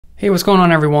Hey, what's going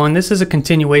on everyone? This is a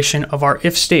continuation of our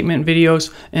if statement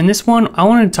videos. In this one, I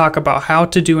wanted to talk about how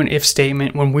to do an if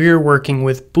statement when we're working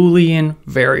with Boolean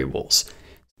variables.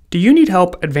 Do you need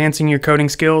help advancing your coding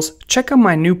skills? Check out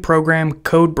my new program,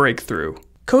 Code Breakthrough.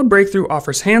 Code Breakthrough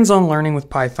offers hands-on learning with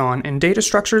Python in data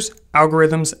structures,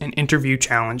 algorithms, and interview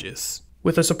challenges.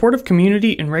 With a supportive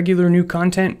community and regular new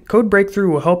content, Code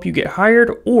Breakthrough will help you get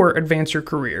hired or advance your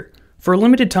career. For a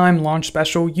limited time launch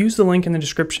special, use the link in the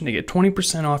description to get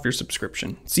 20% off your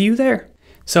subscription. See you there.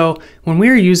 So when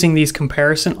we're using these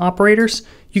comparison operators,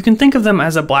 you can think of them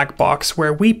as a black box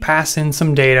where we pass in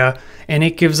some data and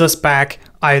it gives us back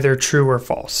either true or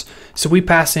false. So we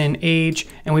pass in age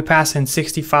and we pass in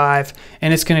 65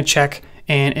 and it's going to check,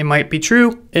 and it might be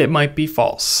true, it might be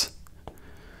false.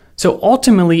 So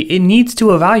ultimately it needs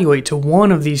to evaluate to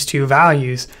one of these two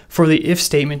values for the if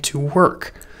statement to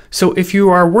work. So if you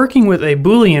are working with a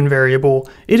Boolean variable,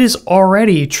 it is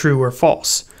already true or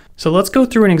false. So let's go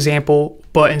through an example,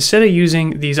 but instead of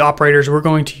using these operators, we're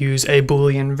going to use a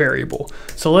Boolean variable.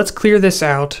 So let's clear this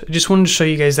out. I just wanted to show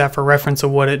you guys that for reference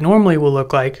of what it normally will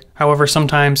look like. However,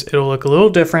 sometimes it'll look a little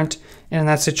different. And in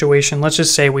that situation, let's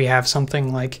just say we have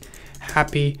something like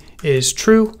happy is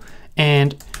true.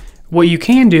 And what you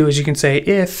can do is you can say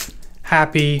if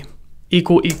happy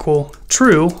equal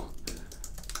true,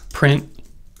 print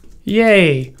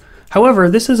yay. However,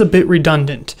 this is a bit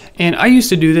redundant, and I used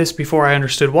to do this before I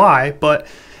understood why, but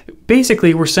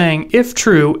basically we're saying if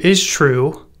true is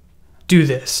true, do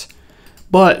this.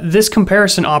 But this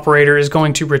comparison operator is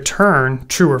going to return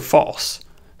true or false.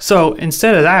 So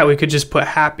instead of that, we could just put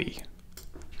happy,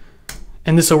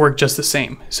 and this will work just the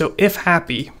same. So if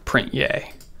happy, print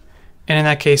yay. And in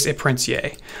that case, it prints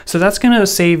yay. So that's going to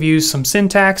save you some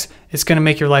syntax. It's going to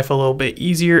make your life a little bit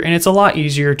easier, and it's a lot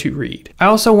easier to read. I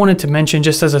also wanted to mention,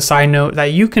 just as a side note,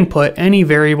 that you can put any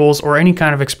variables or any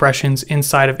kind of expressions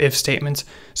inside of if statements.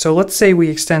 So let's say we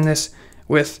extend this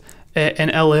with an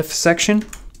elif section.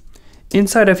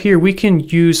 Inside of here, we can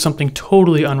use something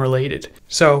totally unrelated.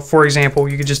 So for example,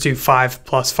 you could just do 5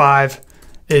 plus 5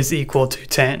 is equal to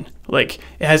 10. Like,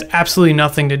 it has absolutely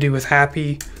nothing to do with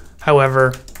happy.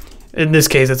 However, in this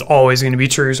case, it's always going to be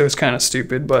true, so it's kind of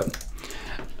stupid, but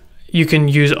you can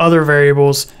use other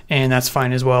variables, and that's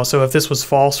fine as well. So if this was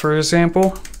false, for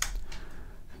example,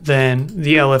 then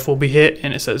the elif will be hit,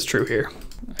 and it says true here.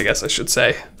 I guess I should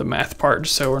say the math part,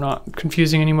 so we're not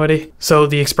confusing anybody. So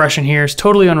the expression here is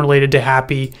totally unrelated to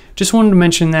happy. Just wanted to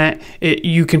mention that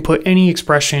you can put any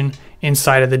expression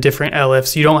inside of the different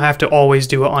elifs. You don't have to always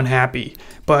do it on happy,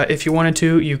 but if you wanted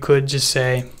to, you could just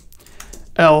say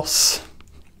else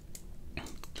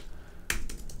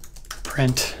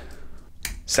print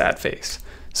sad face.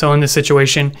 So in this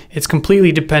situation, it's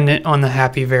completely dependent on the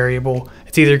happy variable.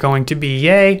 It's either going to be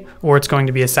yay or it's going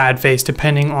to be a sad face,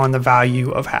 depending on the value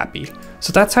of happy.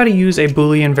 So that's how to use a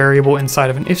Boolean variable inside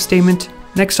of an if statement.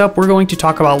 Next up, we're going to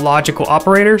talk about logical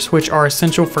operators, which are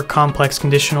essential for complex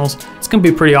conditionals. It's going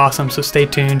to be pretty awesome, so stay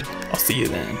tuned. I'll see you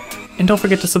then. And don't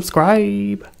forget to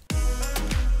subscribe.